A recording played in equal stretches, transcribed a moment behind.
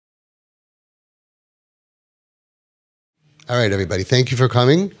All right, everybody. Thank you for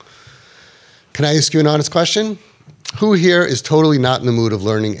coming. Can I ask you an honest question? Who here is totally not in the mood of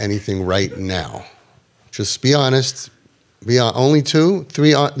learning anything right now? Just be honest. Only 2?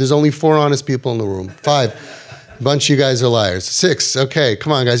 3? There's only 4 honest people in the room. 5. A bunch of you guys are liars. 6. Okay,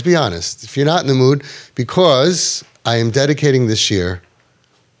 come on, guys. Be honest. If you're not in the mood, because I am dedicating this year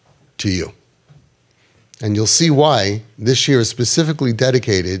to you. And you'll see why this year is specifically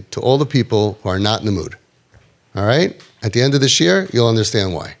dedicated to all the people who are not in the mood. All right? At the end of this year, you'll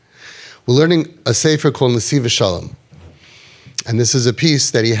understand why. We're learning a sefer called Nesivas Shalom. And this is a piece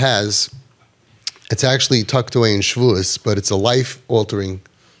that he has. It's actually tucked away in Shavuos, but it's a life-altering,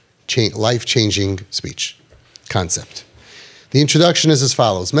 life-changing speech, concept. The introduction is as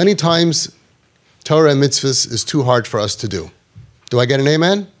follows. Many times, Torah and mitzvahs is too hard for us to do. Do I get an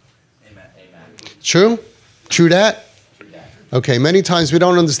amen? Amen. True? True that? Okay, many times we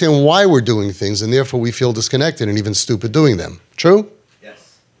don't understand why we're doing things, and therefore we feel disconnected and even stupid doing them. True?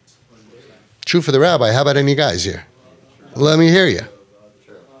 Yes. True for the rabbi. How about any guys here? Let me hear you.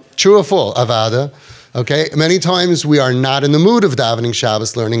 True or false? Avada. Okay, many times we are not in the mood of davening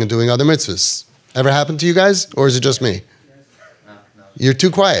Shabbos, learning and doing other mitzvahs. Ever happened to you guys, or is it just me? No. You're too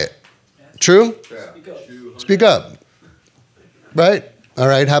quiet. True? Speak up. Right? All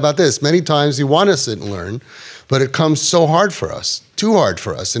right, how about this? Many times you want to sit and learn, but it comes so hard for us, too hard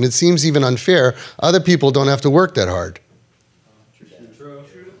for us, and it seems even unfair. Other people don't have to work that hard.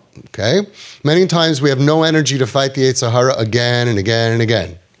 Okay? Many times we have no energy to fight the Yetzer Hara again and again and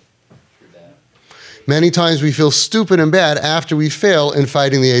again. Many times we feel stupid and bad after we fail in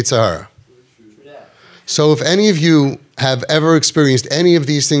fighting the Yetzer Hara. So if any of you have ever experienced any of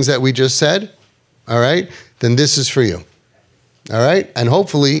these things that we just said, all right, then this is for you. All right? And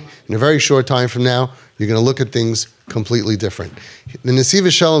hopefully, in a very short time from now, you're going to look at things completely different. The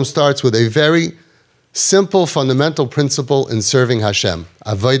Nesivas Shalom starts with a very simple, fundamental principle in serving Hashem.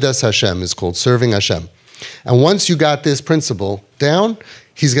 Avodas Hashem is called serving Hashem. And once you got this principle down,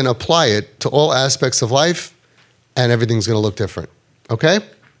 he's going to apply it to all aspects of life, and everything's going to look different. Okay?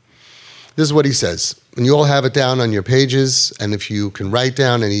 This is what he says. And you all have it down on your pages, and if you can write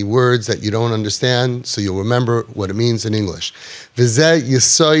down any words that you don't understand, so you'll remember what it means in English. V'zeh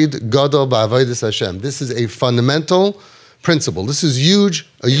yisoid gadol ba'avodas Hashem. This is a fundamental principle. This is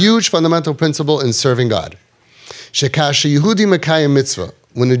a huge fundamental principle in serving God. Shekasha Yehudi mekayim mitzvah,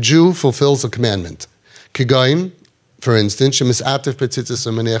 when a Jew fulfills a commandment. Kigoyin, for instance, shemis'atif b'tzitzis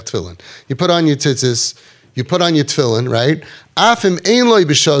u'menech tefillin. You put on your tzitzis, you put on your tefillin, right? Afim ein loy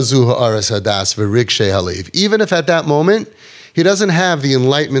b'shazu ha'aras hadas v'rikshay halev. Even if at that moment, he doesn't have the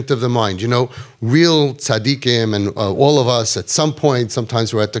enlightenment of the mind. You know, real tzaddikim and all of us, at some point,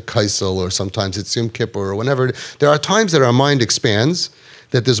 sometimes we're at the Kaisel, or sometimes it's Yom Kippur, or whenever. There are times that our mind expands,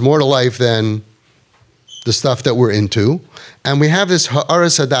 that there's more to life than the stuff that we're into. And we have this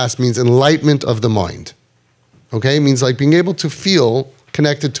ha'aras hadas, means enlightenment of the mind. Okay? It means like being able to feel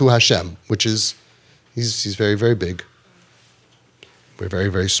connected to Hashem, which is, he's very, very big. We're very,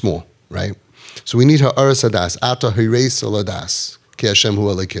 very small, right? So we need ha'aras hadas. Ata hireis aladas. Ki Hashem hu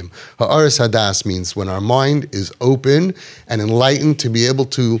elikim. Ha'aras hadas means when our mind is open and enlightened to be able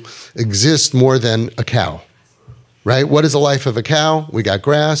to exist more than a cow, right? What is the life of a cow? We got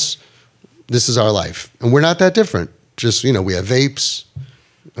grass. This is our life. And we're not that different. Just, you know, we have vapes.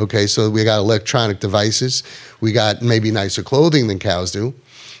 Okay, so we got electronic devices. We got maybe nicer clothing than cows do.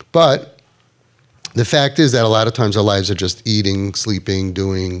 But the fact is that a lot of times our lives are just eating, sleeping,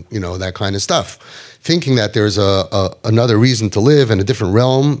 doing, you know, that kind of stuff. Thinking that there's another reason to live in a different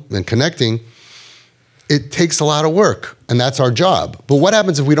realm and connecting, it takes a lot of work, and that's our job. But what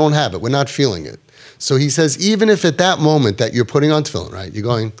happens if we don't have it? We're not feeling it. So he says, even if at that moment that you're putting on tefillin, right, you're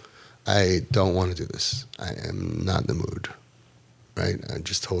going, I don't want to do this. I am not in the mood, right? I'm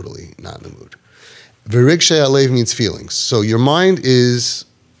just totally not in the mood. V'rikshay alev means feelings. So your mind is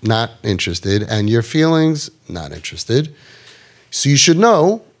not interested, and your feelings, not interested. So you should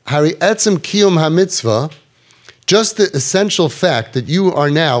know, Hari etzem kiyum ha-mitzvah, just the essential fact that you are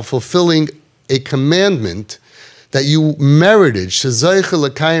now fulfilling a commandment that you merited, shezaycha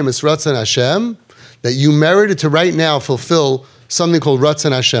l'kayim es ratzon Hashem, that you merited to right now fulfill something called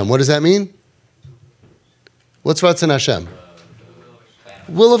ratzon Hashem. What does that mean? What's ratzon Hashem?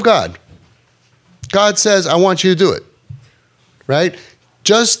 Will of God. God says, I want you to do it, right?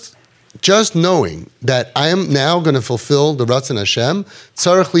 Just knowing that I am now going to fulfill the Ratzon Hashem,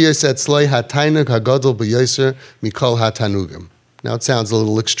 tzarech liyos etzloi hatainug hagadol b'yoser mikol hatanugim. Now it sounds a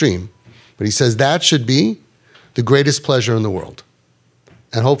little extreme, but he says that should be the greatest pleasure in the world.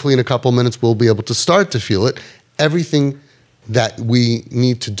 And hopefully in a couple minutes we'll be able to start to feel it. Everything that we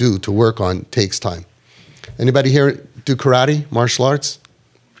need to do to work on takes time. Anybody here do karate, martial arts?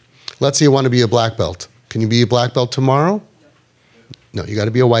 Let's say you want to be a black belt. Can you be a black belt tomorrow? No, you got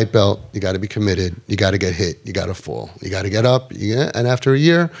to be a white belt. You got to be committed. You got to get hit. You got to fall. You got to get up. And after a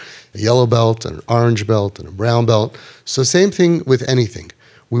year, a yellow belt, an orange belt, and a brown belt. So same thing with anything.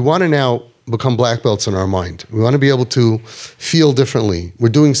 We want to now become black belts in our mind. We want to be able to feel differently. We're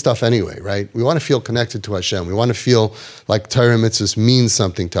doing stuff anyway, right? We want to feel connected to Hashem. We want to feel like Torah mitzvahs means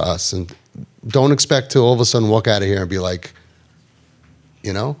something to us. And don't expect to all of a sudden walk out of here and be like,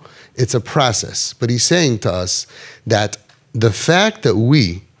 you know, it's a process. But he's saying to us that the fact that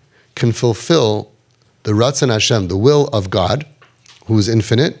we can fulfill the Ratzon Hashem, the will of God, who is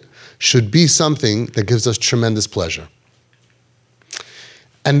infinite, should be something that gives us tremendous pleasure.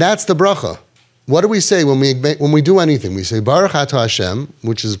 And that's the bracha. What do we say when we do anything? We say, Baruch Atah Hashem,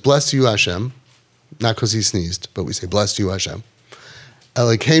 which is blessed you Hashem, not because he sneezed, but we say, blessed you Hashem.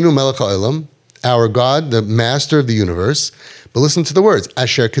 Elokeinu melech ha'olam, our God, the master of the universe. But listen to the words,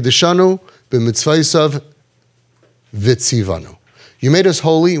 Asher kedeshanu b'mitzvaysav Vitzivanu. You made us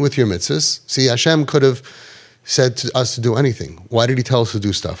holy with your mitzvahs. See, Hashem could have said to us to do anything. Why did he tell us to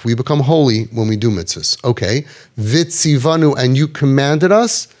do stuff? We become holy when we do mitzvahs. Okay. Vitzivanu, and you commanded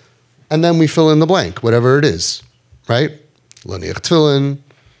us, and then we fill in the blank, whatever it is. Right? L'niach tefillin,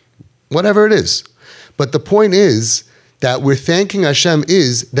 whatever it is. But the point is that we're thanking Hashem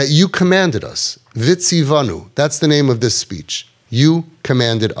is that you commanded us. Vitzivanu, that's the name of this speech. You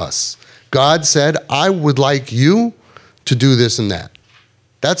commanded us. God said, I would like you to do this and that.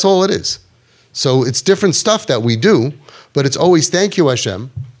 That's all it is. So it's different stuff that we do, but it's always thank you,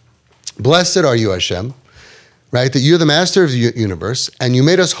 Hashem. Blessed are you, Hashem, right? That you're the master of the universe, and you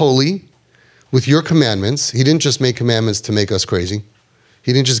made us holy with your commandments. He didn't just make commandments to make us crazy.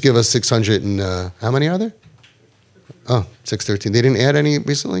 He didn't just give us 600 and, how many are there? Oh, 613. They didn't add any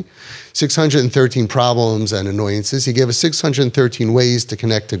recently? 613 problems and annoyances. He gave us 613 ways to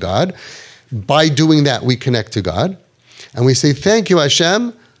connect to God. By doing that, we connect to God. And we say, thank you,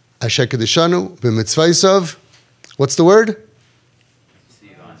 Hashem. Asher kedeshanu b'mitzvaysav. What's the word?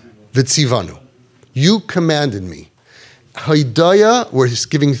 Vitzivanu. You commanded me. Haidaya, we're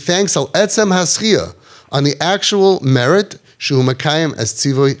giving thanks al etzem haschia, on the actual merit, shu makayim es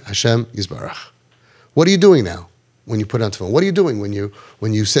tzivoy Hashem yizbarach. What are you doing now when you put on tefillin? What are you doing when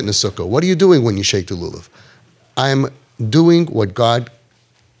you sit in a sukkah? What are you doing when you shake the lulav? I'm doing what God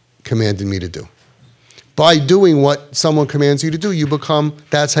commanded me to do. By doing what someone commands you to do,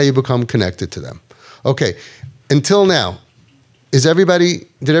 that's how you become connected to them. Okay, until now, did everybody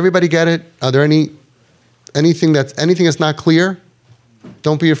get it? Are there anything that's not clear?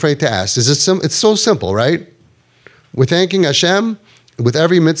 Don't be afraid to ask. It's so simple, right? We're thanking Hashem with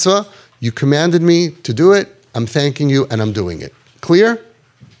every mitzvah. You commanded me to do it. I'm thanking you and I'm doing it. Clear?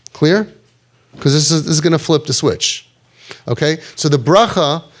 Clear? Because this is going to flip the switch. Okay? So the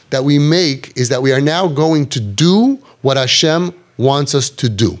bracha that we make is that we are now going to do what Hashem wants us to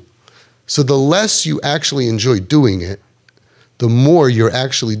do. So the less you actually enjoy doing it, the more you're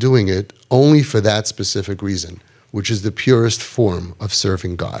actually doing it only for that specific reason, which is the purest form of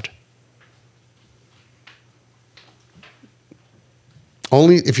serving God.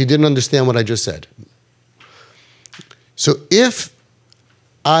 Only if you didn't understand what I just said. So if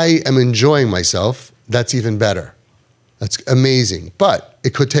I am enjoying myself, that's even better. That's amazing, but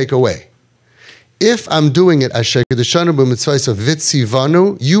it could take away. If I'm doing it, Asher kedeshanu b'mitzvaysav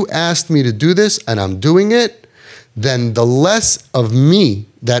Vitzivanu, you asked me to do this and I'm doing it, then the less of me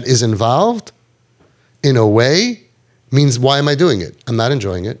that is involved, in a way, means why am I doing it? I'm not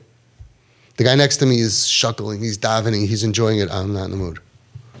enjoying it. The guy next to me is shuckling, he's davening, he's enjoying it, I'm not in the mood.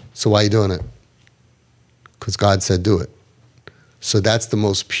 So why are you doing it? Because God said do it. So that's the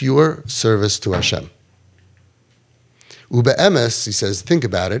most pure service to Hashem. Ube'emes, he says, think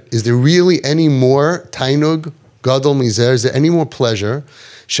about it. Is there really any more tainug, gadol mizer? Is there any more pleasure?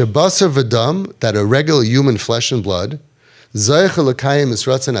 Shebasar v'dam, that a regular human flesh and blood, zayich l'kayim is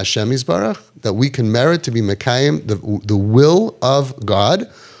ratzon Hashem yizbarach, that we can merit to be mekayim, the will of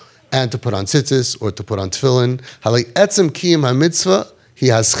God, and to put on tzitzis or to put on tefillin. Halei etzem kiyim ha-mitzvah, hi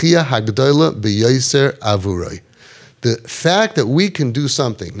haschia hagdola b'yoser avuroi. The fact that we can do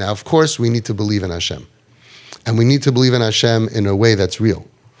something. Now, of course, we need to believe in Hashem. And we need to believe in Hashem in a way that's real.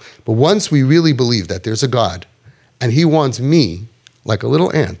 But once we really believe that there's a God, and he wants me, like a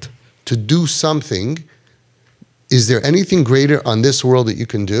little ant, to do something, is there anything greater on this world that you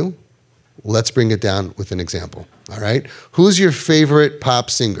can do? Let's bring it down with an example, all right? Who's your favorite pop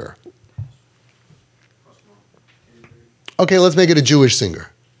singer? Okay, let's make it a Jewish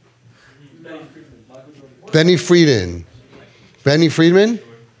singer. Benny Friedman. Benny Friedman?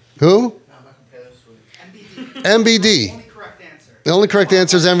 Who? MBD. The only correct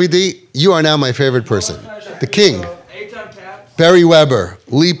answer is MBD. You are now my favorite person. The king. Barry Weber,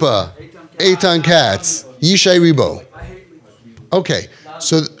 Lipa, Eitan Katz, Yishai Ribo. Okay,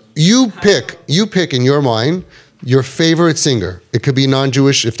 so you pick in your mind your favorite singer. It could be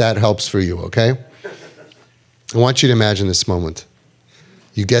non-Jewish if that helps for you, okay? I want you to imagine this moment.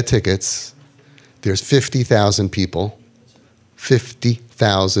 You get tickets. There's 50,000 people.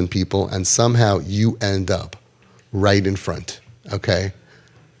 50,000 people, and somehow you end up right in front, okay?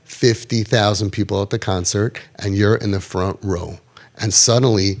 50,000 people at the concert, and you're in the front row. And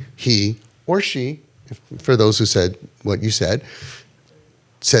suddenly, he or she, for those who said what you said,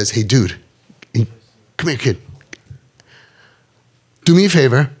 says, hey, dude, come here, kid. Do me a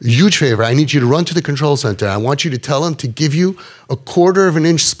favor, a huge favor. I need you to run to the control center. I want you to tell them to give you a 1/4 of an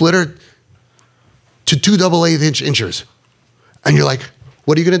inch splitter to 2 1/8 inches. And you're like,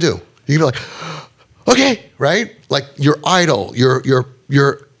 what are you going to do? You're going to be like, okay, right? Like your idol,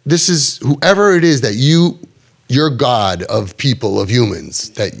 this is whoever it is that your God of people, of humans,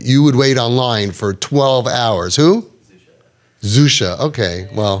 that you would wait online for 12 hours. Who? Zusha. Okay,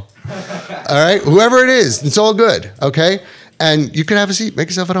 well, all right. Whoever it is, it's all good, okay? And you can have a seat, make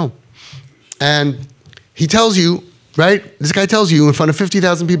yourself at home. And he tells you, right? This guy tells you in front of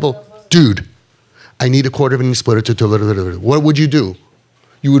 50,000 people, dude, I need a 1/4 of an inch splitter to. What would you do?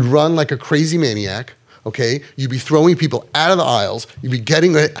 You would run like a crazy maniac, okay? You'd be throwing people out of the aisles. You'd be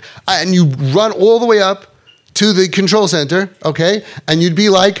getting, and you run all the way up to the control center, okay? And you'd be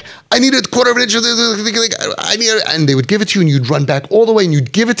like, I need a 1/4 of an inch, and they would give it to you, and you'd run back all the way, and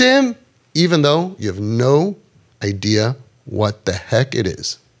you'd give it to him, even though you have no idea what the heck it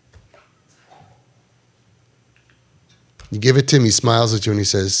is. You give it to him, he smiles at you, and he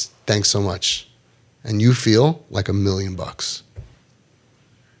says, thanks so much. And you feel like $1 million.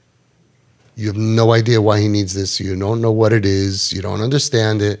 You have no idea why he needs this. You don't know what it is. You don't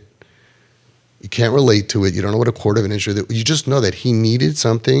understand it. You can't relate to it. You don't know what a 1/4 of an inch is. You just know that he needed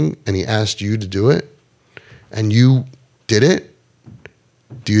something and he asked you to do it and you did it.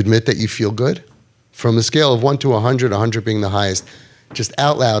 Do you admit that you feel good? From a scale of 1 to 100, 100 being the highest, just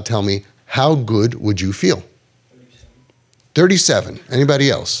out loud tell me, how good would you feel? 37. Anybody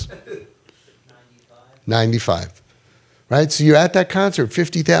else? 95. Right? So you're at that concert,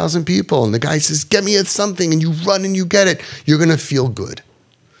 50,000 people, and the guy says, get me something, and you run and you get it. You're going to feel good.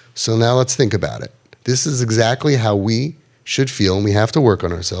 So now let's think about it. This is exactly how we should feel, and we have to work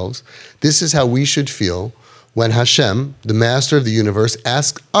on ourselves. This is how we should feel when Hashem, the master of the universe,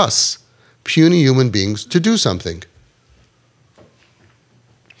 asks us, puny human beings, to do something.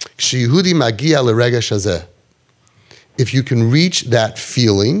 If you can reach that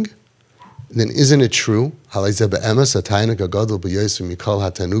feeling, then isn't it true? Isn't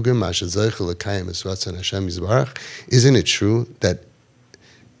it true that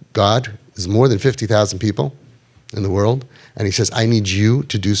God is more than 50,000 people in the world, and he says, I need you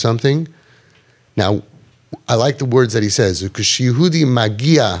to do something? Now, I like the words that he says, you're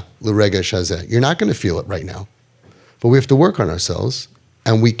not going to feel it right now, but we have to work on ourselves,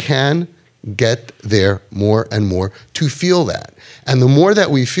 and we can get there more and more to feel that. And the more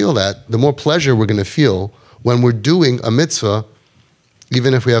that we feel that, the more pleasure we're going to feel when we're doing a mitzvah,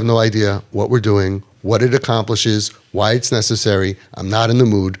 even if we have no idea what we're doing, what it accomplishes, why it's necessary. I'm not in the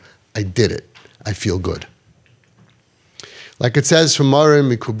mood. I did it. I feel good. Like it says from Marim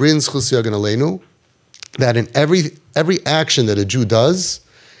Mikubrin Schus Yagan Aleinu, that in every action that a Jew does,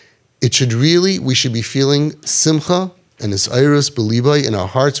 we should be feeling simcha and this iris belibai in our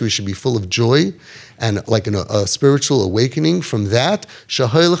hearts. We should be full of joy and like a spiritual awakening from that.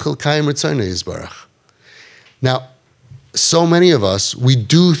 Now, so many of us, we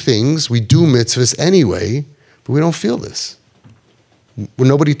do mitzvahs anyway, but we don't feel this.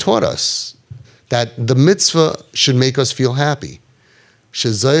 Nobody taught us that the mitzvah should make us feel happy.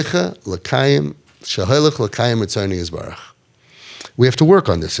 We have to work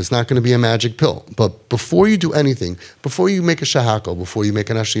on this. It's not going to be a magic pill. But before you do anything, before you make a shahakal, before you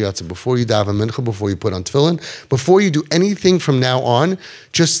make an ashiyatza, before you daven mincha, before you put on tefillin, before you do anything from now on,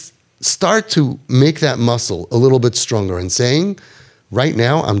 just start to make that muscle a little bit stronger and saying, right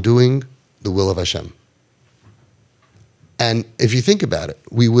now I'm doing the will of Hashem. And if you think about it,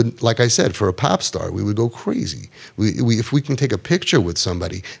 we would, like I said, for a pop star, we would go crazy. If we can take a picture with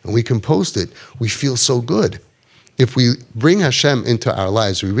somebody and we can post it, we feel so good. If we bring Hashem into our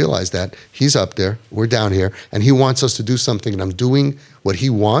lives, we realize that he's up there, we're down here, and he wants us to do something, and I'm doing what he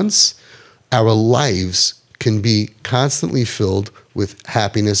wants. Our lives can be constantly filled with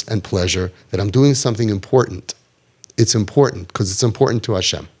happiness and pleasure, that I'm doing something important. It's important because it's important to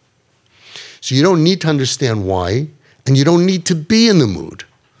Hashem. So you don't need to understand why, and you don't need to be in the mood.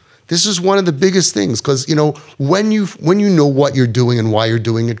 This is one of the biggest things, because when you know what you're doing and why you're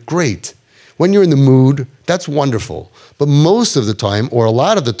doing it, great. When you're in the mood, that's wonderful. But most of the time, or a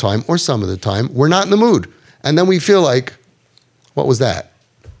lot of the time, or some of the time, we're not in the mood. And then we feel like, what was that?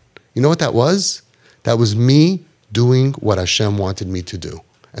 You know what that was? That was me doing what Hashem wanted me to do.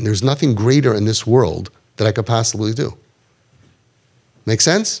 And there's nothing greater in this world that I could possibly do. Make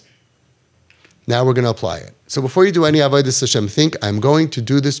sense? Now we're going to apply it. So before you do any avodas Hashem, think, I'm going to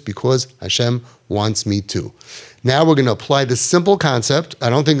do this because Hashem wants me to. Now we're going to apply this simple concept. I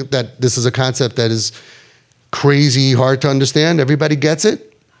don't think that this is a concept that is crazy hard to understand. Everybody gets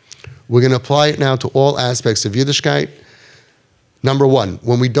it. We're going to apply it now to all aspects of Yiddishkeit. Number one,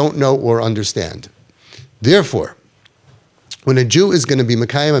 when we don't know or understand. Therefore, when a Jew is going to be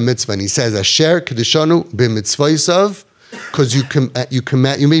Mekayim a mitzvah, and he says, Asher Kedishanu b'mitzvaysav, because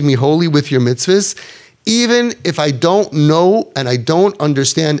you made me holy with your mitzvahs, even if I don't know and I don't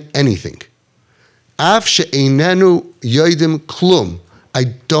understand anything. Af she'einenu yodim klum. I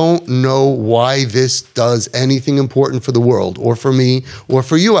don't know why this does anything important for the world, or for me, or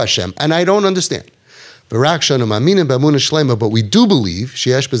for you, Hashem, and I don't understand. But we do believe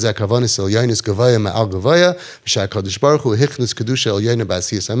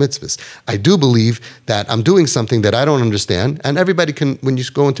I do believe that I'm doing something that I don't understand, and everybody can, when you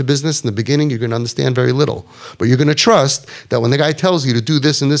go into business in the beginning, you're going to understand very little. But you're going to trust that when the guy tells you to do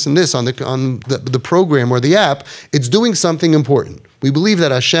this and this and this on the program or the app, it's doing something important. We believe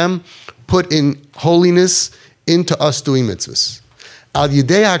that Hashem put in holiness into us doing mitzvahs. Al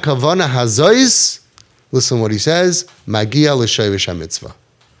yidei hakavana hazois. Listen what he says, Magia l'shayrish ha-mitzvah.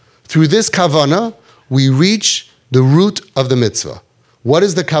 Through this kavana, we reach the root of the mitzvah. What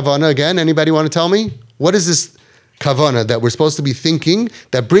is the kavana again? Anybody want to tell me? What is this kavana that we're supposed to be thinking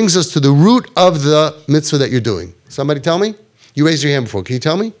that brings us to the root of the mitzvah that you're doing? Somebody tell me? You raised your hand before. Can you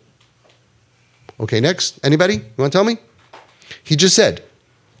tell me? Okay, next. Anybody? You want to tell me? He just said,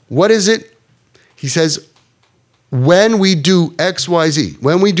 what is it? He says, when we do X, Y, Z,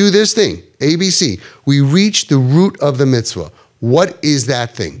 when we do this thing, A, B, C, we reach the root of the mitzvah. What is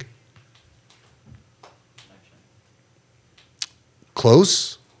that thing?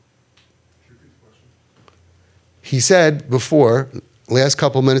 Close. He said before, last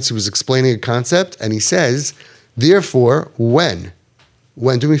couple minutes, he was explaining a concept, and he says, therefore, when,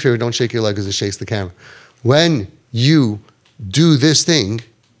 do me a favor, don't shake your leg as it shakes the camera. When you do this thing,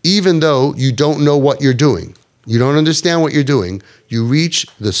 even though you don't know what you're doing, you don't understand what you're doing, you reach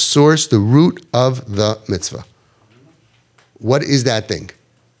the source, the root of the mitzvah. What is that thing?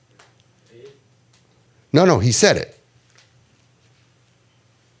 No, he said it.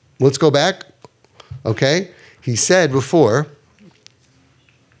 Let's go back. Okay? He said before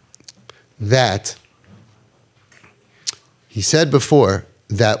that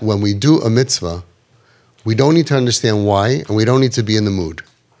when we do a mitzvah, we don't need to understand why, and we don't need to be in the mood.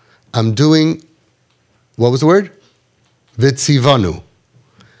 I'm doing, what was the word? Vitzivanu.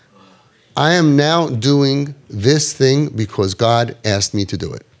 I am now doing this thing because God asked me to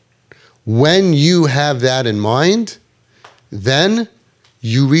do it. When you have that in mind, then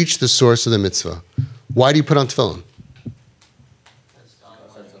you reach the source of the mitzvah. Why do you put on tefillin?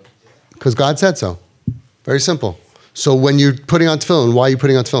 Because God said so. Very simple. So when you're putting on tefillin, why are you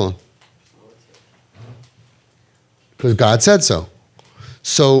putting on tefillin? Because God said so.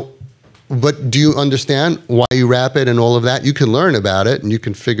 So, but do you understand why you wrap it and all of that? You can learn about it and you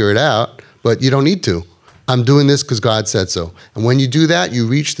can figure it out, but you don't need to. I'm doing this because God said so. And when you do that, you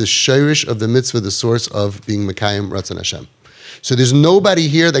reach the shirish of the mitzvah, the source of being Mekayim Ratzon Hashem. So there's nobody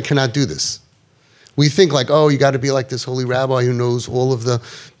here that cannot do this. We think like, oh, you got to be like this holy rabbi who knows all of the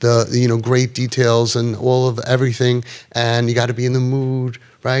great details and all of everything, and you got to be in the mood,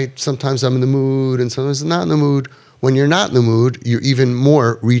 right? Sometimes I'm in the mood and sometimes I'm not in the mood. When you're not in the mood, you're even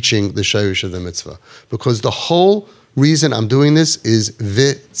more reaching the shirish of the mitzvah. Because the whole reason I'm doing this is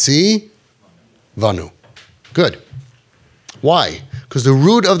Vitzivanu. Good. Why? Because the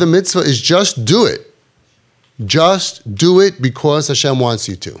root of the mitzvah is just do it. Just do it because Hashem wants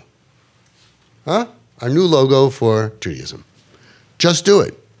you to. Huh? Our new logo for Judaism. Just do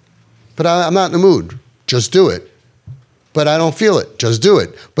it. But I'm not in the mood. Just do it. But I don't feel it. Just do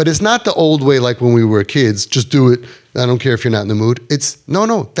it. But it's not the old way like when we were kids. Just do it. I don't care if you're not in the mood. It's,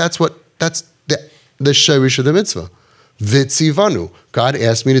 no. That's the shirish of the mitzvah. Vitzivanu. God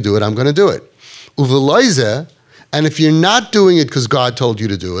asked me to do it. I'm going to do it. Uvelaizeh, And if you're not doing it because God told you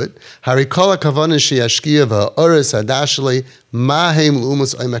to do it, on the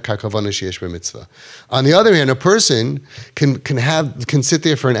other hand, a person can sit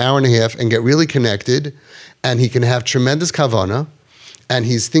there for an hour and a half and get really connected, and he can have tremendous kavanah, and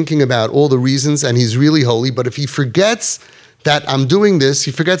he's thinking about all the reasons, and he's really holy. But if he forgets that I'm doing this,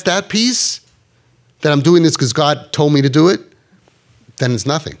 he forgets that piece, that I'm doing this because God told me to do it, then it's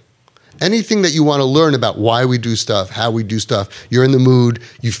nothing. Anything that you want to learn about why we do stuff, how we do stuff, you're in the mood,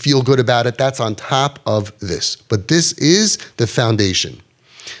 you feel good about it, that's on top of this. But this is the foundation.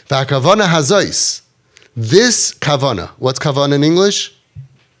 V'hakavana hazais. This kavana. What's kavana in English?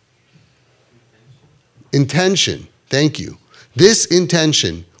 Intention. Thank you. This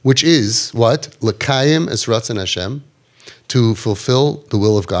intention, which is what? L'kayim es ratzon Hashem, to fulfill the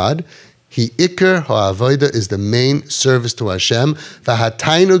will of God. He ikar ha'avoda is the main service to Hashem.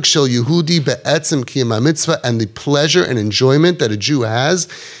 V'hatainug shel Yehudi be'etzem kiyam mitzvah, and the pleasure and enjoyment that a Jew has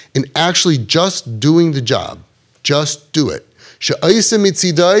in actually just doing the job. Just do it. She'oisem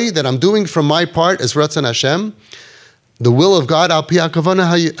mitzidai, that I'm doing from my part as ratzon Hashem, the will of God, al pi hakavana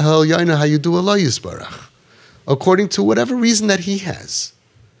ha'elyaina hayudu Allah yisbarach, according to whatever reason that He has.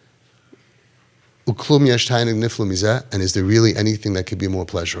 Uklum yesh tainug niflu mizeh, and is there really anything that could be more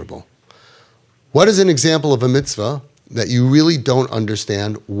pleasurable? What is an example of a mitzvah that you really don't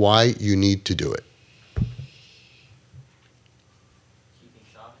understand why you need to do it?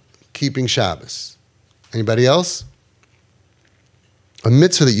 Keeping Shabbos. Anybody else? A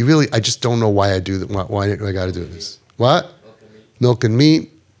mitzvah that you really, I just don't know why I do that. Why do I got to do this? What? Milk and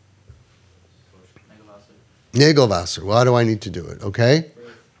meat. Negelwasser. Why do I need to do it? Okay?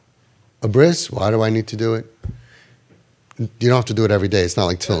 A bris. Why do I need to do it? You don't have to do it every day. It's not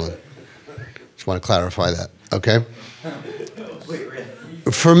like tefillin. Just want to clarify that, okay?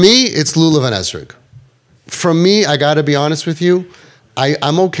 For me, it's lulav and esrog. For me, I got to be honest with you,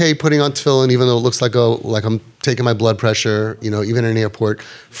 I'm okay putting on tefillin even though it looks like I'm taking my blood pressure, even in an airport.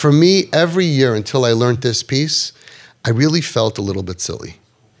 For me, every year until I learned this piece, I really felt a little bit silly.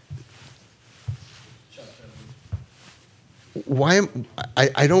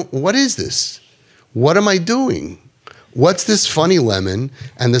 What is this? What am I doing? What's this funny lemon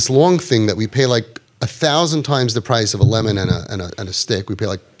and this long thing that we pay like 1,000 times the price of a lemon and a stick? We pay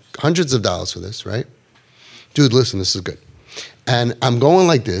like hundreds of dollars for this, right? Dude, listen, this is good. And I'm going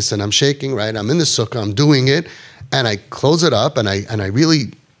like this, and I'm shaking, right? I'm in the sukkah, I'm doing it, and I close it up, and I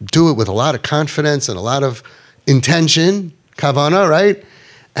really do it with a lot of confidence and a lot of intention, kavana, right?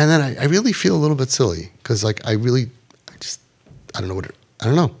 And then I really feel a little bit silly, because like I don't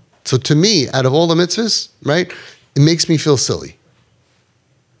know. So to me, out of all the mitzvahs, right, it makes me feel silly.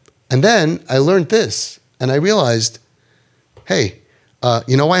 And then I learned this, and I realized, hey,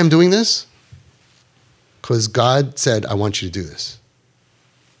 you know why I'm doing this? Because God said, I want you to do this.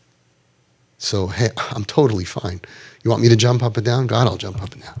 So, hey, I'm totally fine. You want me to jump up and down? God, I'll jump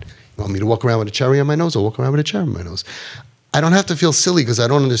up and down. You want me to walk around with a cherry on my nose? I'll walk around with a cherry on my nose. I don't have to feel silly because I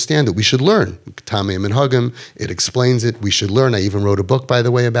don't understand it. We should learn. Tamim and Hagim, it explains it. We should learn. I even wrote a book, by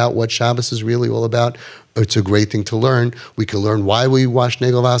the way, about what Shabbos is really all about. It's a great thing to learn. We can learn why we wash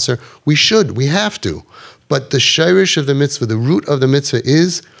Negelwasser. We should. We have to. But the shirish of the mitzvah, the root of the mitzvah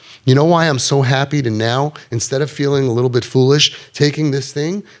is, you know why I'm so happy to now, instead of feeling a little bit foolish, taking this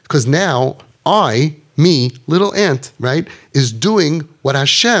thing? Because now me, little ant, right, is doing what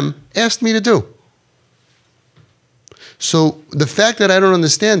Hashem asked me to do. So the fact that I don't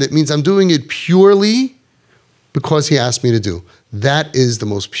understand it means I'm doing it purely because He asked me to do. That is the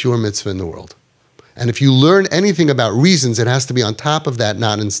most pure mitzvah in the world. And if you learn anything about reasons, it has to be on top of that,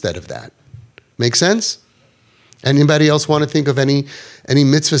 not instead of that. Make sense? Anybody else want to think of any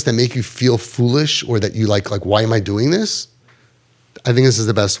mitzvahs that make you feel foolish or that you like why am I doing this? I think this is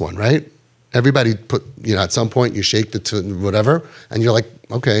the best one, right? Everybody at some point you shake whatever, and you're like,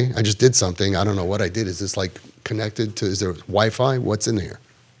 okay, I just did something. I don't know what I did. Is this like connected to, is there Wi-Fi? What's in here?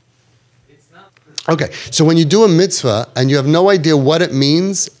 It's not. Okay, so when you do a mitzvah and you have no idea what it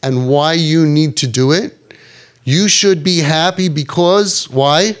means and why you need to do it, you should be happy because,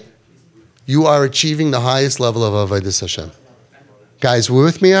 why? You are achieving the highest level of Avodas Hashem. Guys, we're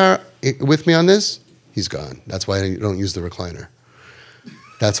with me on this? He's gone. That's why I don't use the recliner.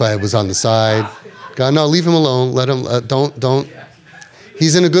 That's why I was on the side. God, no, leave him alone. Let him, don't.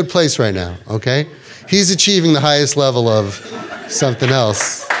 He's in a good place right now, okay? He's achieving the highest level of something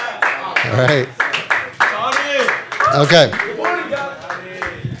else. All right? Okay.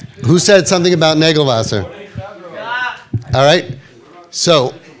 Who said something about Negelwasser? All right?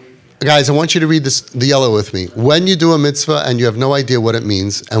 So, guys, I want you to read the yellow with me. When you do a mitzvah and you have no idea what it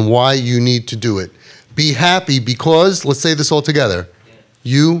means and why you need to do it, Be happy because, let's say this all together,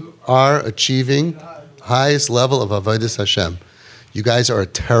 you are achieving highest level of Avodas Hashem. You guys are a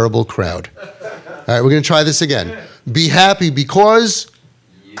terrible crowd. All right, we're going to try this again. Be happy because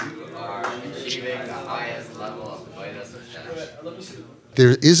you are achieving the highest level of Avodas Hashem.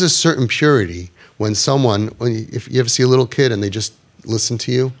 There is a certain purity when someone, if you ever see a little kid and they just listen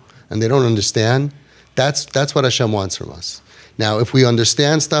to you and they don't understand, that's what Hashem wants from us. Now, if we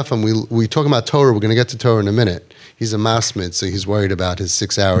understand stuff and we talk about Torah, we're going to get to Torah in a minute. He's a masmid, so he's worried about his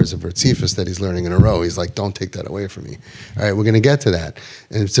 6 hours of Retzifus that he's learning in a row. He's like, don't take that away from me. All right, we're going to get to that.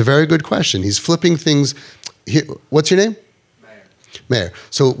 And it's a very good question. He's flipping things. What's your name? Mayor. Mayor.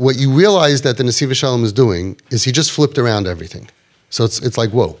 So what you realize that the Nesivas Shalom is doing is he just flipped around everything. So it's like,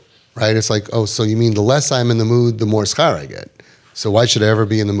 whoa, right? It's like, oh, so you mean the less I'm in the mood, the more schar I get. So why should I ever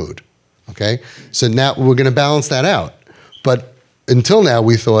be in the mood? Okay? So now we're going to balance that out. But until now,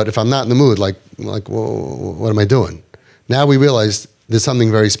 we thought, if I'm not in the mood, like, well, what am I doing? Now we realize there's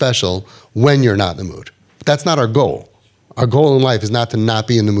something very special when you're not in the mood. But that's not our goal. Our goal in life is not to not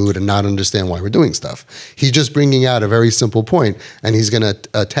be in the mood and not understand why we're doing stuff. He's just bringing out a very simple point, and he's going to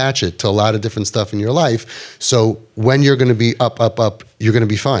attach it to a lot of different stuff in your life. So when you're going to be up, up, up, you're going to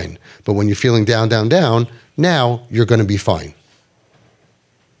be fine. But when you're feeling down, down, down, now you're going to be fine.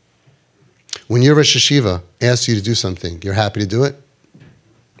 When your Rosh Hashiva asks you to do something, you're happy to do it?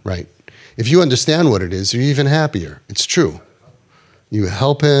 Right. If you understand what it is, you're even happier. It's true. You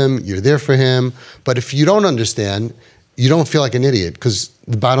help him, you're there for him. But if you don't understand, you don't feel like an idiot, because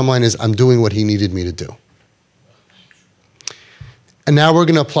the bottom line is I'm doing what he needed me to do. And now we're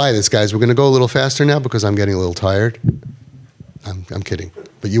going to apply this, guys. We're going to go a little faster now because I'm getting a little tired. I'm kidding,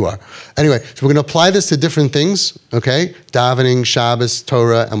 but you are. Anyway, so we're going to apply this to different things, okay? Davening, Shabbos,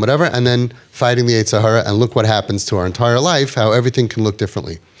 Torah, and whatever, and then fighting the Yetzer Hara, and look what happens to our entire life, how everything can look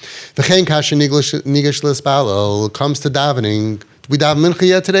differently. V'chein kasher nigash l'spalel, comes to davening. Did we daven mincha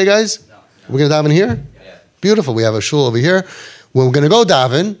yet today, guys? No. We're going to daven here? Yeah. Beautiful. We have a shul over here. We're going to go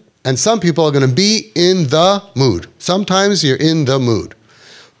daven, and some people are going to be in the mood. Sometimes you're in the mood.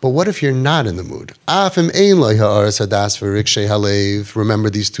 But what if you're not in the mood? Remember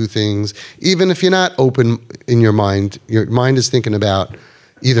these two things. Even if you're not open in your mind is thinking about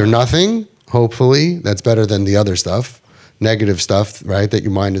either nothing, hopefully, that's better than the other stuff, negative stuff, right, that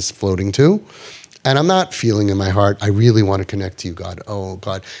your mind is floating to. And I'm not feeling in my heart, I really want to connect to you, God. Oh,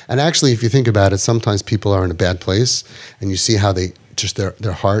 God. And actually, if you think about it, sometimes people are in a bad place, and you see how they just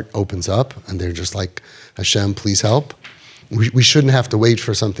their heart opens up, and they're just like, Hashem, please help. We shouldn't have to wait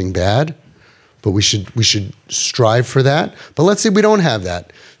for something bad, but we should tzrive for that. But let's say we don't have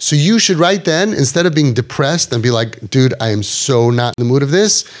that. So you should right then, instead of being depressed and be like, dude, I am so not in the mood of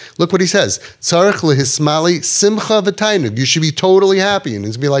this, look what he says. Tzarech lehismali simcha v'tainug. You should be totally happy. And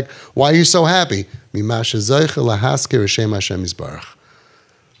it's be like, why are you so happy? I'm going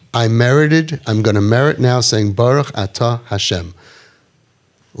to merit now saying, Baruch Atah Hashem.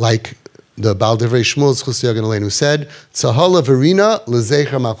 Like the Baal Divrei Shmuel Zchus Yagen Aleinu said, Tzahala Verina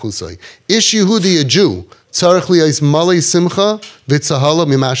Lezecher Malchusai. Ish Yehudi a Jew, Tzarech Liyais Malei Simcha, V'Tzahala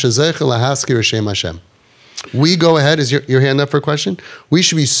Mimasha Zecher Lahaskir Hashem Hashem. We go ahead, is your hand up for a question? We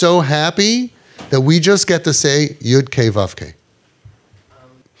should be so happy that we just get to say Yud Kei Vav Kei.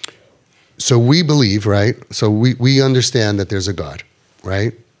 So we believe, right? So we understand that there's a God,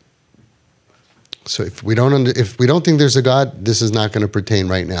 right? So if we don't think there's a God, this is not going to pertain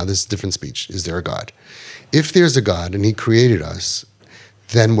right now. This is different speech. Is there a God? If there's a God and he created us,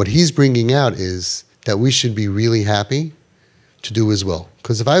 then what he's bringing out is that we should be really happy to do his will.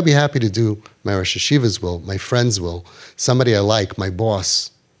 Because if I'd be happy to do my Rosh Hashiva's will, my friend's will, somebody I like, my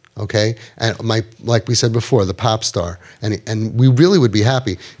boss, okay, and like we said before, the pop star, and we really would be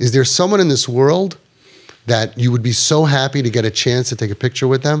happy. Is there someone in this world that you would be so happy to get a chance to take a picture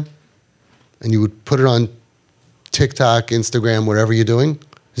with them? And you would put it on TikTok, Instagram, whatever you're doing?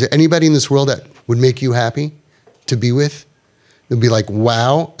 Is there anybody in this world that would make you happy to be with? It would be like,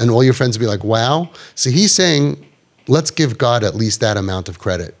 wow, and all your friends would be like, wow. So he's saying, let's give God at least that amount of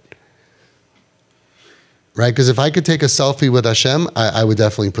credit. Right? Because if I could take a selfie with Hashem, I would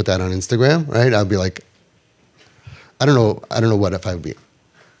definitely put that on Instagram, right? I'd be like, I don't know what if I would be.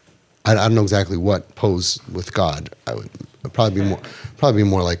 I don't know exactly what pose with God. I would probably be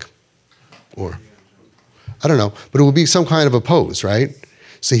more like, or I don't know, but it would be some kind of a pose, right?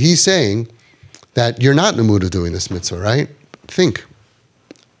 So he's saying that you're not in the mood of doing this mitzvah, right? Think.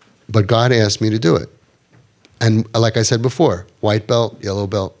 But God asked me to do it. And like I said before, white belt, yellow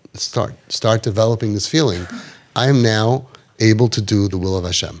belt, start developing this feeling. I am now able to do the will of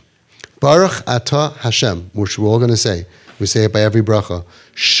Hashem. Baruch Atah Hashem, which we're all going to say. We say it by every bracha.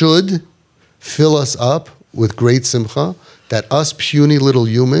 Should fill us up with great simcha that us puny little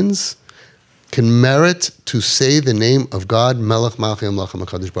humans can merit to say the name of God, Melech Malchei Amlechem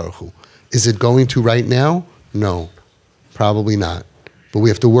HaKadosh Baruch Hu. Is it going to right now? No, probably not. But we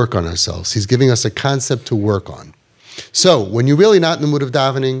have to work on ourselves. He's giving us a concept to work on. So when you're really not in the mood of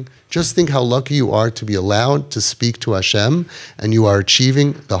davening, just think how lucky you are to be allowed to speak to Hashem, and you are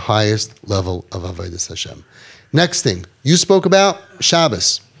achieving the highest level of Avodas Hashem. Next thing, you spoke about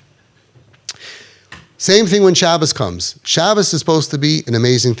Shabbos. Same thing when Shabbos comes. Shabbos is supposed to be an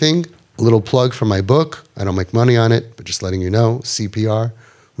amazing thing. A little plug for my book. I don't make money on it, but just letting you know, CPR,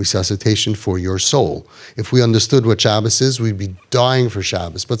 Resuscitation for Your Soul. If we understood what Shabbos is, we'd be dying for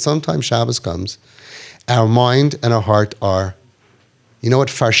Shabbos. But sometimes Shabbos comes, our mind and our heart are, you know what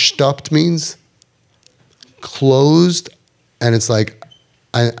verstoppt means? Closed, and it's like,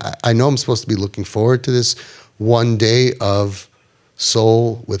 I know I'm supposed to be looking forward to this one day of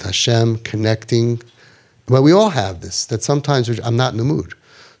soul with Hashem, connecting. But we all have this, that sometimes I'm not in the mood.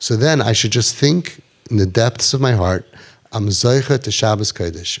 So then I should just think in the depths of my heart, I'm Zoicha to Shabbos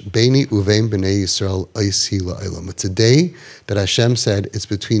Kodesh, Beini Uvein B'nei Yisrael Oisi La'olam. It's a day that Hashem said it's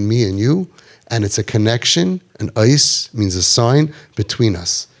between me and you, and it's a connection, and Ois means a sign between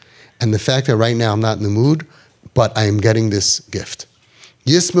us. And the fact that right now I'm not in the mood, but I am getting this gift.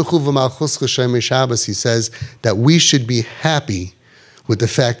 Yismechu v'malchus l'shomer Shabbos, he says that we should be happy with the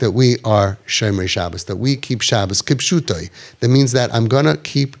fact that we are Shomer Shabbos, that we keep Shabbos, kipshutoi. That means that I'm going to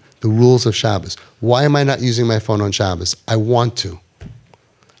keep the rules of Shabbos. Why am I not using my phone on Shabbos? I want to.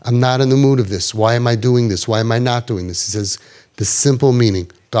 I'm not in the mood of this. Why am I doing this? Why am I not doing this? He says the simple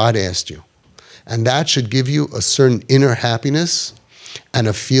meaning, God asked you. And that should give you a certain inner happiness and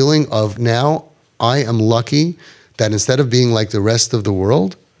a feeling of now I am lucky that instead of being like the rest of the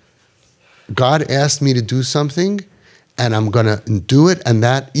world, God asked me to do something and I'm going to do it, and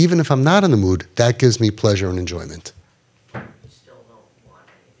that, even if I'm not in the mood, that gives me pleasure and enjoyment. You still don't want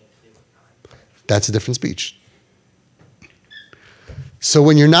anything to do with God. That's a different speech. So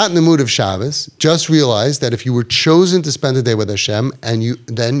when you're not in the mood of Shabbos, just realize that if you were chosen to spend the day with Hashem, and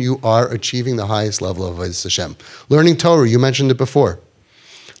then you are achieving the highest level of Avodas Hashem. Learning Torah, you mentioned it before.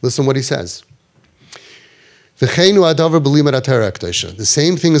 Listen what he says. The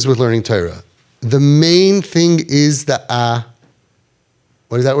same thing is with learning Torah. The main thing is the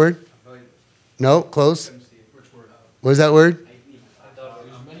what is that word? No, close. What is that word?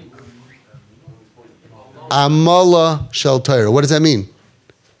 Amala shel Torah. What does that mean?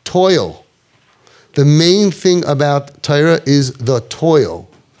 Toil. The main thing about Torah is the toil.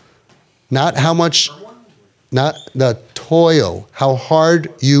 Not how much, not the toil, how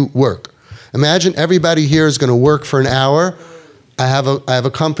hard you work. Imagine everybody here is going to work for an hour. I have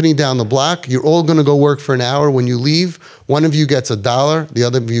a company down the block. You're all going to go work for an hour. When you leave, one of you gets $1, the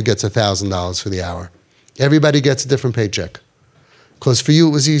other of you gets $1,000 for the hour. Everybody gets a different paycheck. Because for you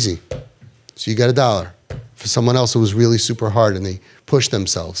it was easy. So you get $1. For someone else it was really super hard and they pushed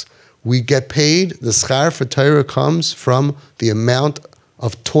themselves. We get paid, the schar for Torah comes from the amount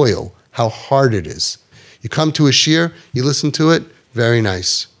of toil, how hard it is. You come to a shiur, you listen to it, very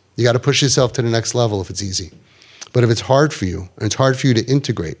nice. You got to push yourself to the next level if it's easy. But if it's hard for you, and it's hard for you to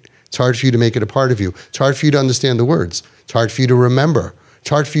integrate, it's hard for you to make it a part of you, it's hard for you to understand the words, it's hard for you to remember, it's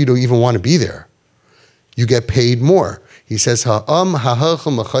hard for you to even want to be there, you get paid more. He says,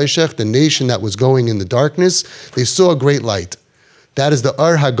 the nation that was going in the darkness, they saw a great light. That is the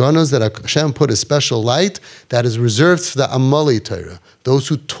Ar Haganos that Hashem put a special light that is reserved for the Amali Torah, those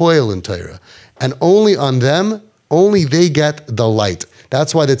who toil in Torah. And only on them, only they get the light.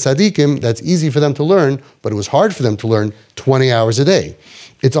 That's why the tzaddikim, that's easy for them to learn, but it was hard for them to learn 20 hours a day.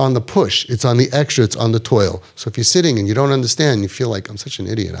 It's on the push, it's on the extra, it's on the toil. So if you're sitting and you don't understand, you feel like, I'm such an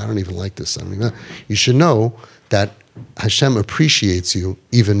idiot, I don't even like this. You should know that Hashem appreciates you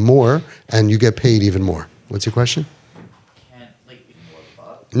even more and you get paid even more. What's your question?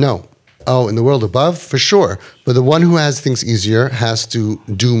 No. Oh, in the world above? For sure. But the one who has things easier has to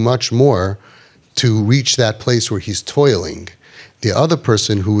do much more to reach that place where he's toiling. The other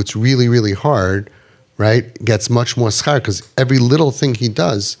person who it's really, really hard, right, gets much more schar because every little thing he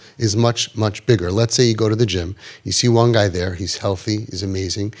does is much, much bigger. Let's say you go to the gym, you see one guy there, he's healthy, he's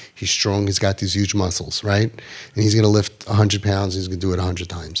amazing, he's strong, he's got these huge muscles, right? And he's going to lift 100 pounds, he's going to do it 100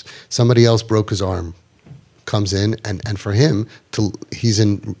 times. Somebody else broke his arm, comes in, and for him, he's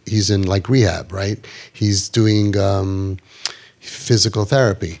in like rehab, right? He's doing physical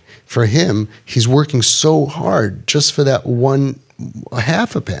therapy. For him, he's working so hard just for that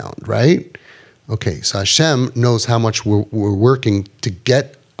half a pound, right? Okay, so Hashem knows how much we're working to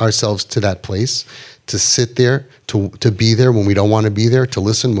get ourselves to that place, to sit there, to be there when we don't want to be there, to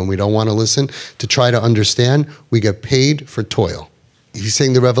listen when we don't want to listen, to try to understand. We get paid for toil. He's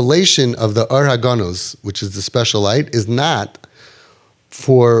saying the revelation of the Or HaGanos, which is the special light, is not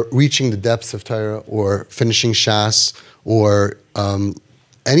for reaching the depths of Torah or finishing Shas or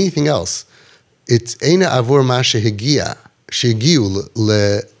anything else. It's Eina Avur Ma Shehigia, Shehigiu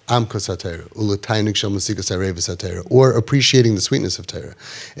le'amkos HaTorah, u'letainik shel musikas harevis HaTorah, or appreciating the sweetness of Torah.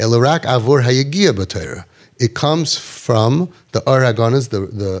 Elarak Avur Hayigia b'Torah. It comes from the Or HaGanos,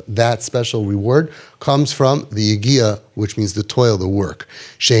 that special reward comes from the Yigia, which means the toil, the work.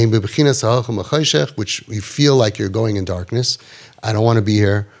 Shein b'bechinas ha'alchem ha'chayshech, which you feel like you're going in darkness. I don't want to be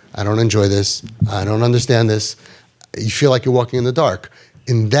here. I don't enjoy this. I don't understand this. You feel like you're walking in the dark.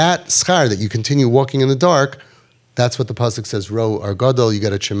 In that schar, that you continue walking in the dark, that's what the pasuk says, Ro ar gadol, you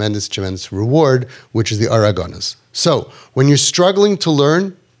get a tremendous, tremendous reward, which is the Or HaGanos. So, when you're struggling to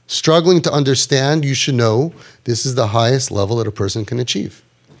learn, struggling to understand, you should know this is the highest level that a person can achieve.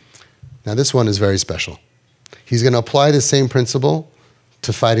 Now, this one is very special. He's going to apply the same principle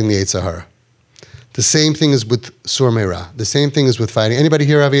to fighting the Yetzer Hara. The same thing is with Sur Meirah. The same thing is with fighting. Anybody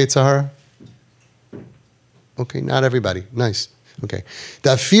here have Yetzer Hara? Okay, not everybody. Nice. Okay.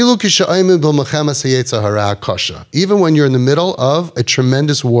 Even when you're in the middle of a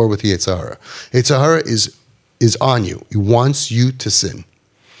tremendous war with the Yetzer Hara. Yetzer Hara is on you. He wants you to sin.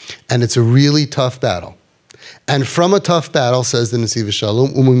 And it's a really tough battle. And from a tough battle, says the Nesivas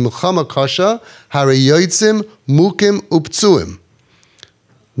Shalom,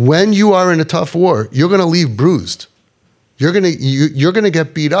 when you are in a tough war, you're going to leave bruised. You're going to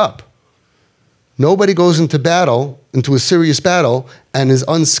get beat up. Nobody goes into battle, into a serious battle, and is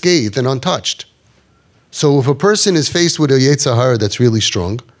unscathed and untouched. So if a person is faced with a Yetzer Hara that's really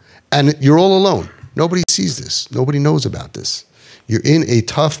strong, and you're all alone, nobody sees this, nobody knows about this. You're in a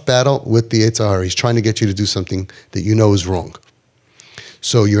tough battle with the Yetzer Hara. He's trying to get you to do something that you know is wrong.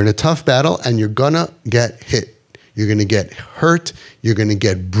 So you're in a tough battle, and you're going to get hit. You're going to get hurt. You're going to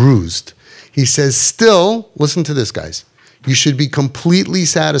get bruised. He says, still, listen to this, guys. You should be completely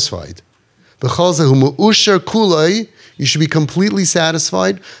satisfied. You should be completely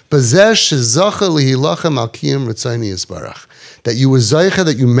satisfied that you were Zaycha,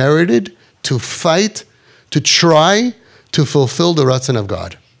 that you merited to fight, to try to fulfill the Ratzon of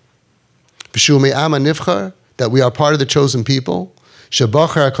God. That we are part of the chosen people. That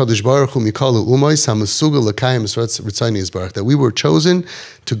we were chosen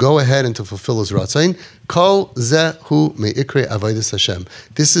to go ahead and to fulfill His Ratzon.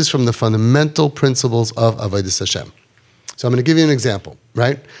 This is from the fundamental principles of Avodas Hashem. So I'm going to give you an example,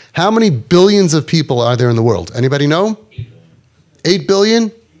 right? How many billions of people are there in the world? Anybody know? 8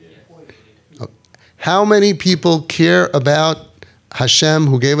 billion? How many people care about Hashem,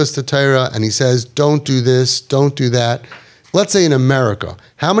 who gave us the Torah, and He says, don't do this, don't do that? Let's say in America,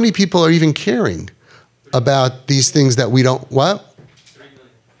 how many people are even caring about these things that we don't, what?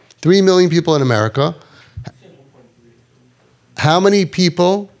 3 million people in America. How many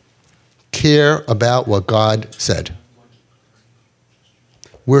people care about what God said?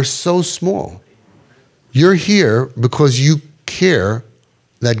 We're so small. You're here because you care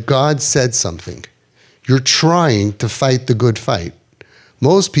that God said something. You're trying to fight the good fight.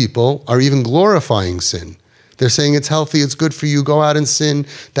 Most people are even glorifying sin. They're saying it's healthy, it's good for you, go out and sin,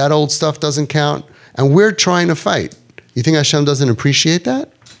 that old stuff doesn't count. And we're trying to fight. You think Hashem doesn't appreciate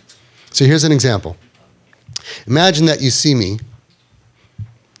that? So here's an example. Imagine that you see me.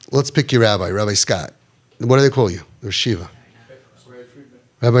 Let's pick your rabbi, Rabbi Scott. What do they call you? Or Shiva?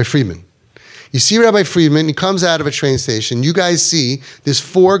 Rabbi Friedman. You see Rabbi Friedman, he comes out of a train station. You guys see there's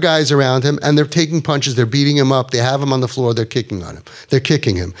 4 guys around him, and they're taking punches, they're beating him up, they have him on the floor, they're kicking on him. They're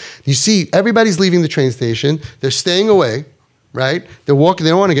kicking him. You see, everybody's leaving the train station, they're staying away, right? They're walking, they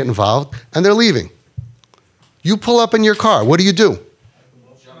don't want to get involved, and they're leaving. You pull up in your car, what do? Jump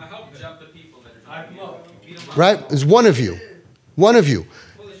the people that are right? It's one of you. One of you.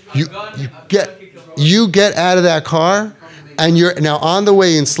 You get out of that car, and you're now on the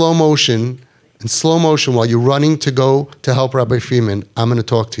way in slow motion while you're running to go to help Rabbi Friedman. I'm going to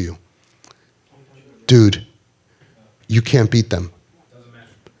talk to you. Dude, you can't beat them.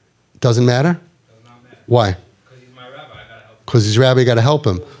 Doesn't matter? Why? Because he's my rabbi, I gotta help him. Because he's rabbi, I got to help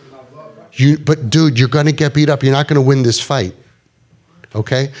him. But dude, you're going to get beat up. You're not going to win this fight.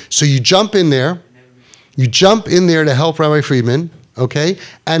 Okay? So you jump in there. You jump in there to help Rabbi Friedman. Okay?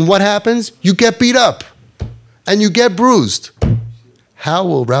 And what happens? You get beat up. And you get bruised. How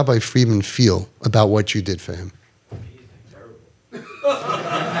will Rabbi Friedman feel about what you did for him?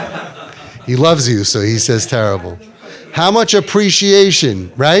 He loves you, so he says terrible. How much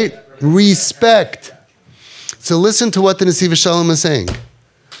appreciation, right? Respect. So listen to what the Nesivas Shalom is saying.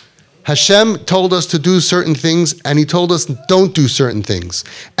 Hashem told us to do certain things, and he told us don't do certain things.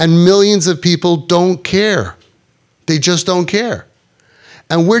 And millions of people don't care. They just don't care.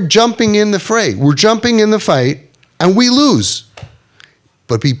 And we're jumping in the fray. We're jumping in the fight, and we lose.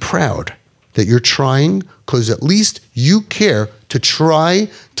 But be proud that you're trying, because at least you care to try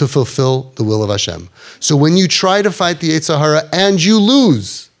to fulfill the will of Hashem. So when you try to fight the Yetzer Hara and you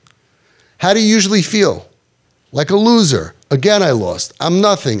lose, how do you usually feel? Like a loser. Again, I lost. I'm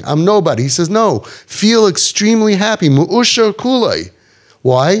nothing. I'm nobody. He says, no. Feel extremely happy. Mu'ushar kulai.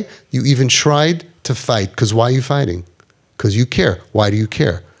 Why? You even tried to fight. Because why are you fighting? Because you care. Why do you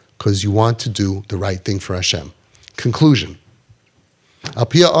care? Because you want to do the right thing for Hashem. Conclusion.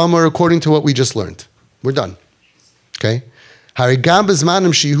 Apia Amar, according to what we just learned. We're done. Okay? You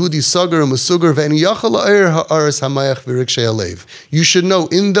should know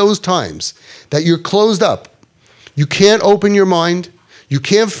in those times that you're closed up. You can't open your mind. You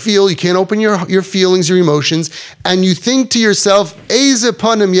can't feel. You can't open your feelings, your emotions. And you think to yourself,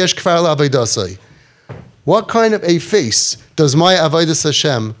 what kind of a face does my Avodas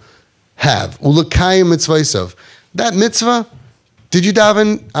Hashem have? That mitzvah, did you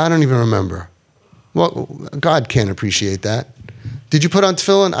daven? I don't even remember. Well, God can't appreciate that. Did you put on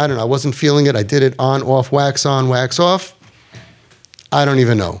tefillin? I don't know. I wasn't feeling it. I did it on, off, wax on, wax off. I don't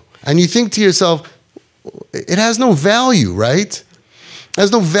even know. And you think to yourself, it has no value, right? It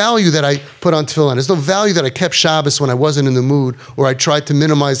has no value that I put on tefillin. There's no value that I kept Shabbos when I wasn't in the mood, or I tried to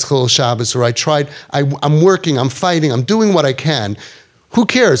minimize Chil Shabbos, or I'm working, I'm fighting, I'm doing what I can. Who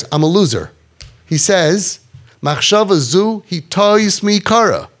cares? I'm a loser. He says, Machshava zu hitois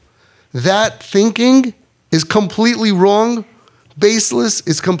mikara. That thinking is completely wrong, baseless,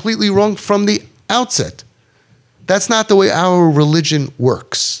 is completely wrong from the outset. That's not the way our religion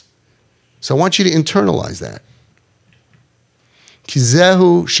works. So I want you to internalize that.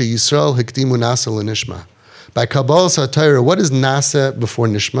 Kizehu sheyisrael hikdimu nasa l'nishma. By Kabbalah Satira, what is nasa before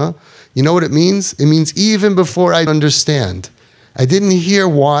nishma? You know what it means? It means even before I understand. I didn't hear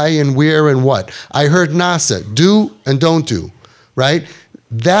why and where and what. I heard nasa, do and don't do, right?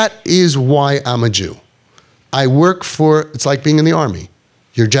 That is why I'm a Jew. I work for, it's like being in the army.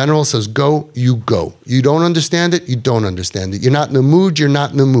 Your general says, go, you go. You don't understand it, you don't understand it. You're not in the mood, you're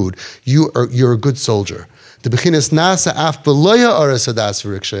not in the mood. You're a good soldier. I'm going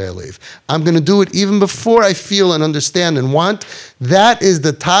to do it even before I feel and understand and want. That is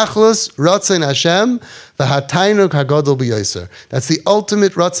the tachlis ratzon Hashem, v'hataynu hagadol b'yoser. That's the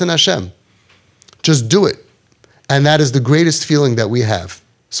ultimate ratzon Hashem. Just do it. And that is the greatest feeling that we have.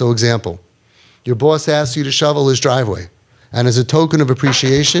 So example, your boss asks you to shovel his driveway. And as a token of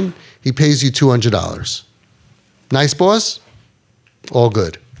appreciation, he pays you $200. Nice boss? All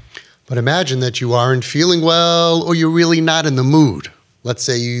good. But imagine that you aren't feeling well, or you're really not in the mood. Let's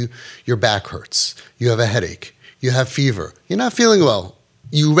say your back hurts, you have a headache, you have fever, you're not feeling well.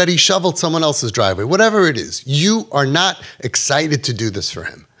 You already shoveled someone else's driveway, whatever it is. You are not excited to do this for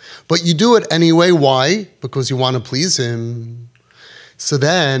him. But you do it anyway. Why? Because you want to please him. So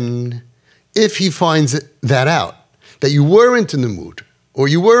then, if he finds that out, that you weren't in the mood, or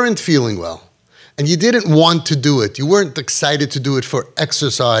you weren't feeling well, and you didn't want to do it, you weren't excited to do it for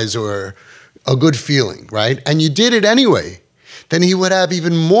exercise or a good feeling, right? And you did it anyway, then he would have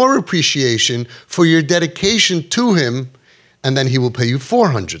even more appreciation for your dedication to him, and then he will pay you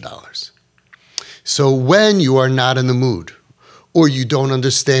 $400. So when you are not in the mood, or you don't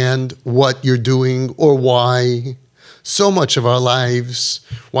understand what you're doing or why, so much of our lives,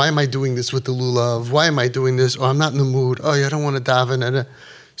 why am I doing this with the lulav? Why am I doing this? Oh, I'm not in the mood. Oh, yeah, I don't want to daven.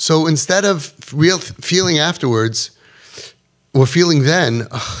 So instead of feeling afterwards, or feeling then,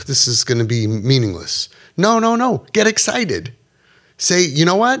 oh, this is going to be meaningless. No. Get excited. Say, you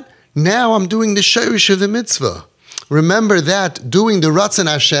know what? Now I'm doing the shayrish of the mitzvah. Remember that doing the Ratzon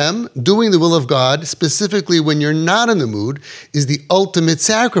Hashem, doing the will of God, specifically when you're not in the mood, is the ultimate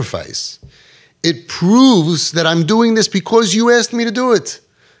sacrifice. It proves that I'm doing this because you asked me to do it.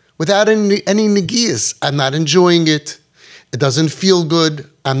 Without any negias, I'm not enjoying it. It doesn't feel good.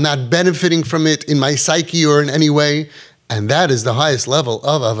 I'm not benefiting from it in my psyche or in any way. And that is the highest level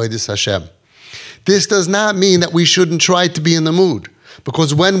of Avodas Hashem. This does not mean that we shouldn't try to be in the mood.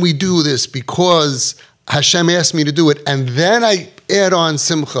 Because when we do this, because Hashem asked me to do it, and then I add on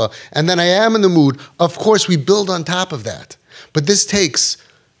simcha, and then I am in the mood, of course we build on top of that. But this takes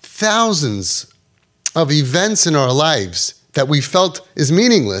thousands of events in our lives that we felt is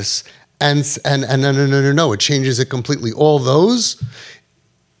meaningless, and no, it changes it completely. All those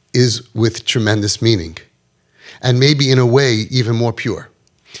is with tremendous meaning, and maybe in a way even more pure.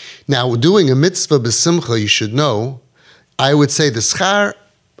 Now, doing a mitzvah b'simcha, you should know, I would say the schar,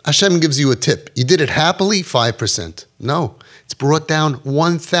 Hashem gives you a tip. You did it happily, 5%. No, it's brought down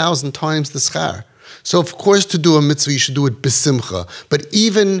 1,000 times the schar. So, of course, to do a mitzvah, you should do it b'simcha. But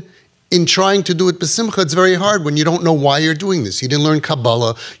even in trying to do it b'simcha, it's very hard when you don't know why you're doing this. You didn't learn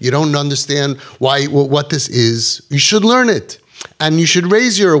Kabbalah. You don't understand what this is. You should learn it. And you should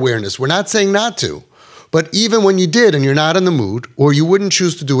raise your awareness. We're not saying not to. But even when you did and you're not in the mood, or you wouldn't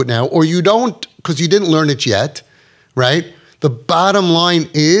choose to do it now, or you don't because you didn't learn it yet, right? The bottom line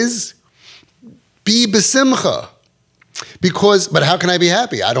is be b'simcha. But how can I be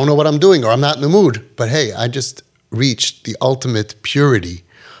happy? I don't know what I'm doing, or I'm not in the mood. But hey, I just reached the ultimate purity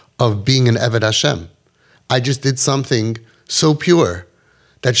of being an Eved Hashem. I just did something so pure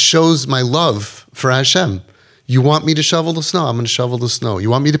that shows my love for Hashem. You want me to shovel the snow? I'm going to shovel the snow. You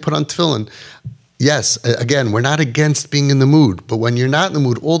want me to put on tefillin? Yes, again, we're not against being in the mood, but when you're not in the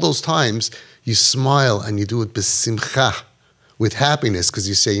mood, all those times, you smile and you do it b'simcha, with happiness, because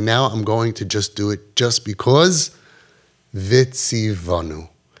you say, now I'm going to just do it just because, Vitzivanu.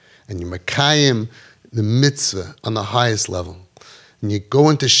 And you makayim the mitzvah on the highest level. And you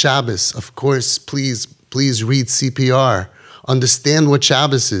go into Shabbos, of course, please read CPR. Understand what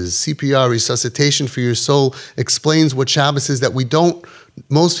Shabbos is. CPR, resuscitation for your soul, explains what Shabbos is that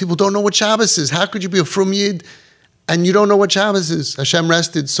most people don't know what Shabbos is. How could you be a frum yid and you don't know what Shabbos is? Hashem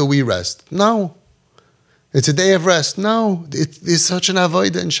rested, so we rest. No. It's a day of rest. No. It's such an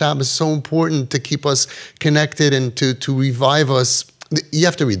avodah in Shabbos, so important to keep us connected and to revive us. You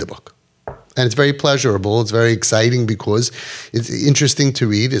have to read the book. And it's very pleasurable. It's very exciting because it's interesting to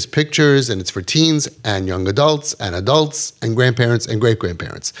read. There's pictures, and it's for teens and young adults and grandparents and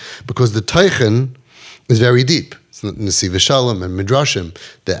great-grandparents. Because the teichen is very deep. It's not Nesivas Shalom and Midrashim,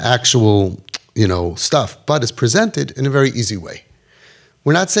 the actual, stuff. But it's presented in a very easy way.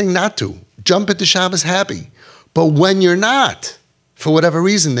 We're not saying not to. Jump into Shabbos happy. But when you're not, for whatever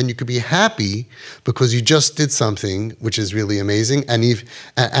reason, then you could be happy because you just did something which is really amazing and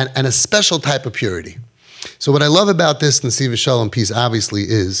a special type of purity. So what I love about this Nesivas Shalom piece, obviously,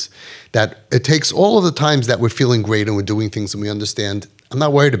 is that it takes all of the times that we're feeling great and we're doing things and we understand, I'm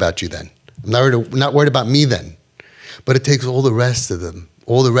not worried about you then. I'm not worried about me then. But it takes all the rest of them,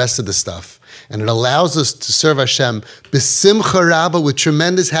 all the rest of the stuff. And it allows us to serve Hashem b'simcha rabba, with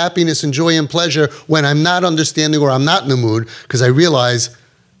tremendous happiness and joy and pleasure when I'm not understanding or I'm not in the mood, because I realize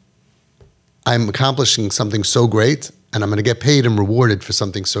I'm accomplishing something so great and I'm going to get paid and rewarded for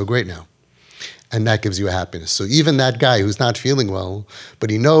something so great now. And that gives you a happiness. So even that guy who's not feeling well, but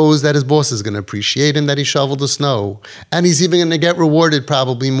he knows that his boss is going to appreciate him that he shoveled the snow, and he's even going to get rewarded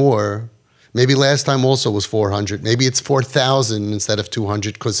probably more. Maybe last time also was 400. Maybe it's 4,000 instead of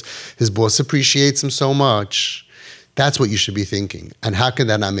 200 because his boss appreciates him so much. That's what you should be thinking. And how can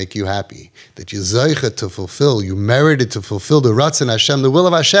that not make you happy? That you zeicha to fulfill, you merited to fulfill the Ratzon Hashem, the will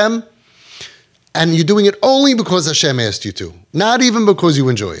of Hashem, and you're doing it only because Hashem asked you to, not even because you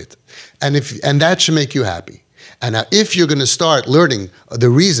enjoy it. And that should make you happy. And now if you're going to start learning the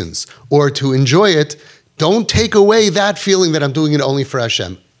reasons or to enjoy it, don't take away that feeling that I'm doing it only for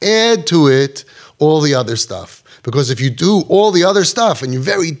Hashem. Add to it all the other stuff. Because if you do all the other stuff and you're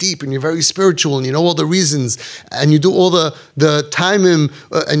very deep and you're very spiritual and you know all the reasons and you do all the timim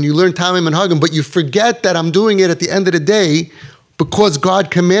and you learn timim and hagim, but you forget that I'm doing it at the end of the day because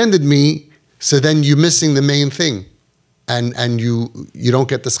God commanded me, so then you're missing the main thing. And you don't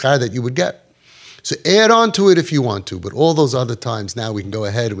get the schar that you would get. So add on to it if you want to. But all those other times, now we can go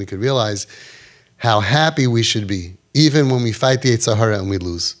ahead and we can realize how happy we should be. Even when we fight the Yetzer Hara and we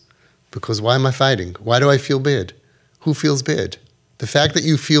lose. Because why am I fighting? Why do I feel bad? Who feels bad? The fact that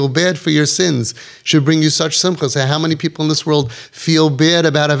you feel bad for your sins should bring you such simcha. So how many people in this world feel bad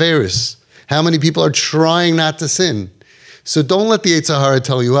about Averis? How many people are trying not to sin? So don't let the Yetzer Hara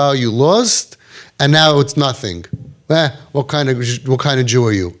tell you, oh, you lost, and now it's nothing. What kind of Jew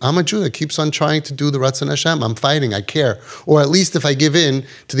are you? I'm a Jew that keeps on trying to do the Ratzon Hashem. I'm fighting, I care. Or at least if I give in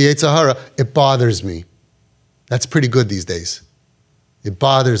to the Yetzer Hara, it bothers me. That's pretty good these days. It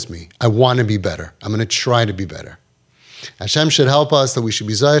bothers me. I want to be better. I'm going to try to be better. Hashem should help us that we should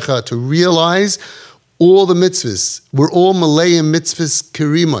be zaycha to realize all the mitzvahs. We're all malayim mitzvahs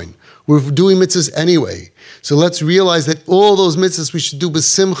kirimain. We're doing mitzvahs anyway. So let's realize that all those mitzvahs we should do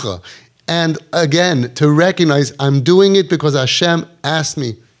b'simcha. And again, to recognize I'm doing it because Hashem asked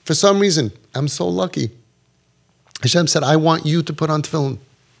me. For some reason, I'm so lucky. Hashem said, I want you to put on tefillin.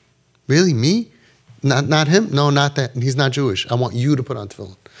 Really, me? Not him? No, not that. He's not Jewish. I want you to put on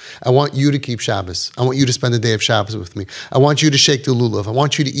tefillin. I want you to keep Shabbos. I want you to spend the day of Shabbos with me. I want you to shake the lulav. I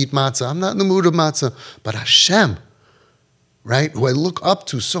want you to eat matzah. I'm not in the mood of matzah. But Hashem right, who I look up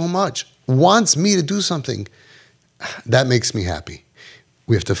to so much, wants me to do something, that makes me happy.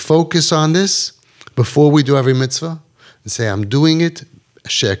 We have to focus on this before we do every mitzvah and say, I'm doing it,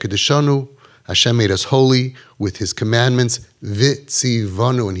 Asher Kedeshanu, Hashem made us holy with His commandments,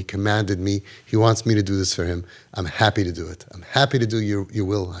 Vitzivanu, and He commanded me. He wants me to do this for Him. I'm happy to do it. I'm happy to do your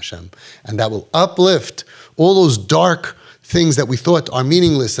will, Hashem. And that will uplift all those dark things that we thought are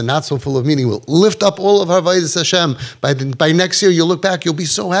meaningless and not so full of meaning. Will lift up all of our Avodas Hashem. By next year, you'll look back, you'll be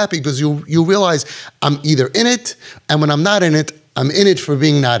so happy because you'll realize I'm either in it, and when I'm not in it, I'm in it for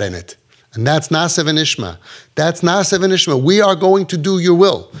being not in it. And that's Nasev and Nishma. That's Nasev and Nishma. We are going to do your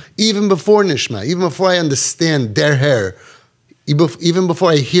will, even before Nishma, even before I understand their hair, even before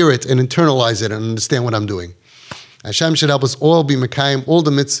I hear it and internalize it and understand what I'm doing. Hashem should help us all be Mekayim, all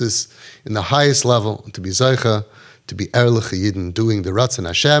the mitzvahs in the highest level, to be Zaycha, to be Erlich Yidden, doing the Ratzon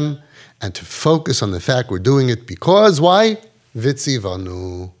Hashem, and to focus on the fact we're doing it because, why?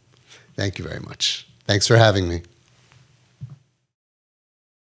 Vitzivanu. Thank you very much. Thanks for having me.